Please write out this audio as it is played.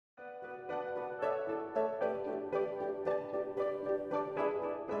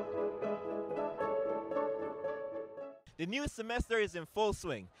The new semester is in full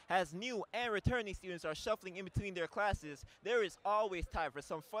swing. As new and returning students are shuffling in between their classes, there is always time for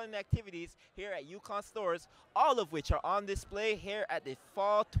some fun activities here at UConn stores, all of which are on display here at the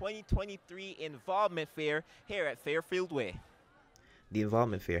Fall 2023 Involvement Fair here at Fairfield Way. The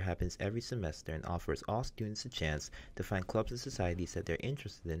Involvement Fair happens every semester and offers all students a chance to find clubs and societies that they're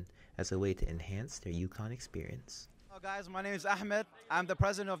interested in as a way to enhance their UConn experience. Hello guys, my name is Ahmed. I'm the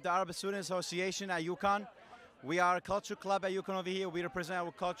president of the Arab Student Association at UConn. We are a culture club at UConn over here. We represent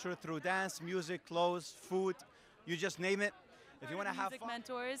our culture through dance, music, clothes, food, you just name it. If you want to have Music fun.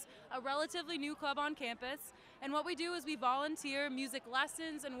 Mentors, a relatively new club on campus. And what we do is we volunteer music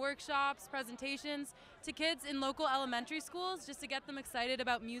lessons and workshops, presentations to kids in local elementary schools just to get them excited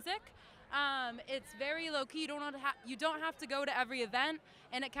about music. It's very low-key. You don't have to go to every event,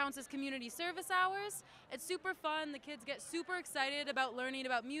 and it counts as community service hours. It's super fun. The kids get super excited about learning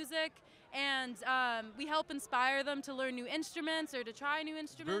about music, and we help inspire them to learn new instruments or to try new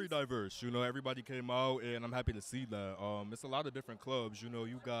instruments. Very diverse. You know, everybody came out, and I'm happy to see that. It's a lot of different clubs. You know,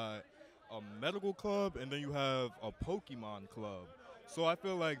 you got a medical club, and then you have a Pokemon club. So I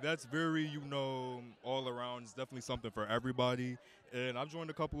feel like that's very, you know, all around. It's definitely something for everybody. And I've joined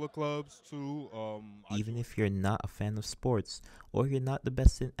a couple of clubs too. Even if you're not a fan of sports or you're not the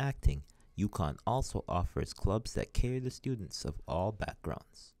best in acting, UConn also offers clubs that cater to students of all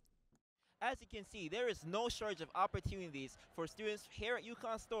backgrounds. As you can see, there is no shortage of opportunities for students here at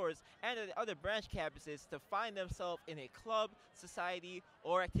UConn stores and at the other branch campuses to find themselves in a club, society,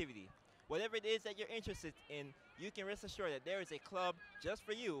 or activity. Whatever it is that you're interested in, you can rest assured that there is a club just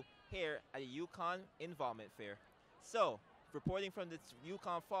for you here at the UConn Involvement Fair. So, reporting from the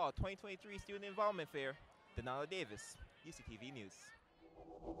UConn Fall 2023 Student Involvement Fair, Donald Davis, UCTV News.